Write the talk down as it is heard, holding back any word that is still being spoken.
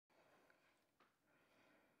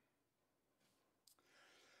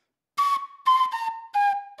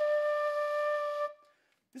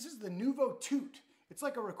This is the nouveau toot. It's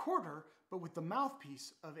like a recorder, but with the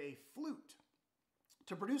mouthpiece of a flute.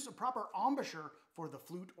 To produce a proper embouchure for the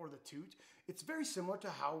flute or the toot, it's very similar to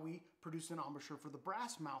how we produce an embouchure for the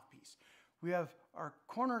brass mouthpiece. We have our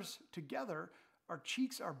corners together, our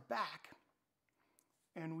cheeks are back,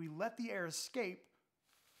 and we let the air escape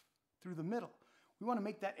through the middle. We want to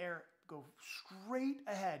make that air go straight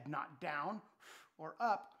ahead, not down or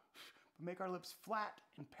up, but make our lips flat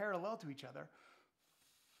and parallel to each other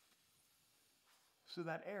so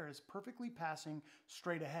that air is perfectly passing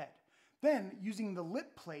straight ahead. Then, using the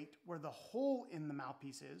lip plate where the hole in the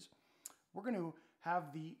mouthpiece is, we're going to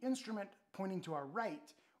have the instrument pointing to our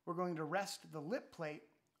right. We're going to rest the lip plate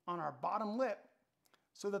on our bottom lip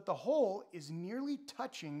so that the hole is nearly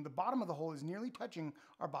touching, the bottom of the hole is nearly touching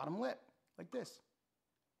our bottom lip, like this.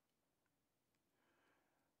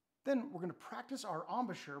 Then we're going to practice our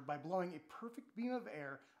embouchure by blowing a perfect beam of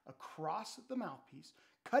air across the mouthpiece,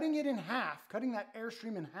 cutting it in half, cutting that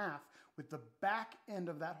airstream in half with the back end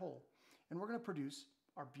of that hole. And we're going to produce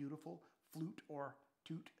our beautiful flute or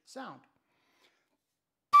toot sound.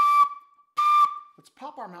 Let's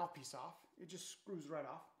pop our mouthpiece off. It just screws right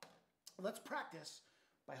off. Let's practice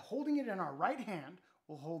by holding it in our right hand.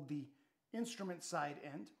 We'll hold the instrument side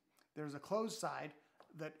end. There's a closed side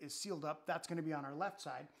that is sealed up. That's going to be on our left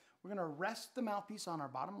side. We're going to rest the mouthpiece on our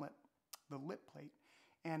bottom lip, the lip plate.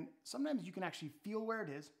 And sometimes you can actually feel where it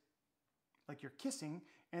is, like you're kissing,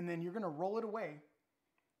 and then you're going to roll it away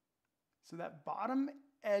so that bottom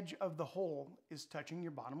edge of the hole is touching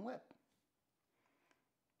your bottom lip.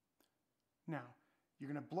 Now,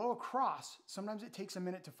 you're going to blow across. Sometimes it takes a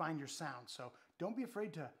minute to find your sound, so don't be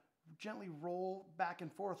afraid to gently roll back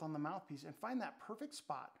and forth on the mouthpiece and find that perfect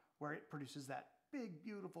spot where it produces that big,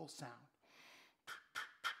 beautiful sound.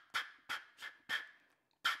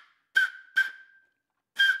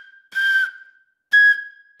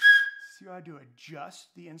 See how I had to adjust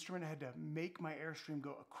the instrument? I had to make my airstream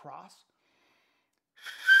go across.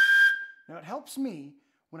 Now it helps me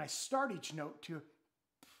when I start each note to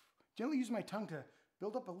gently use my tongue to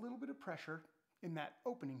build up a little bit of pressure in that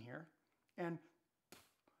opening here and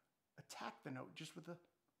attack the note just with the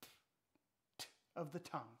t of the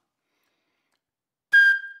tongue.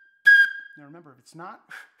 Now remember, if it's not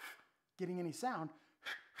getting any sound,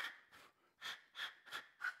 you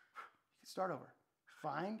can start over.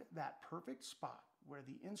 Find that perfect spot where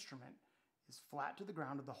the instrument is flat to the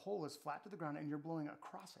ground, or the hole is flat to the ground, and you're blowing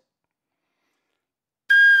across it.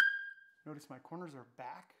 Notice my corners are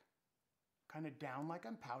back, kind of down like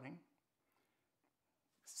I'm pouting,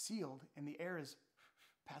 sealed, and the air is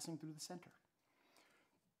passing through the center.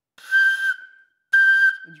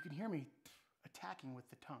 And you can hear me attacking with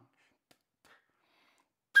the tongue.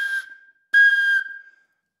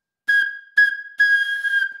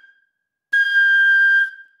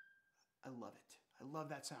 I love it. I love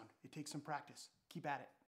that sound. It takes some practice. Keep at it.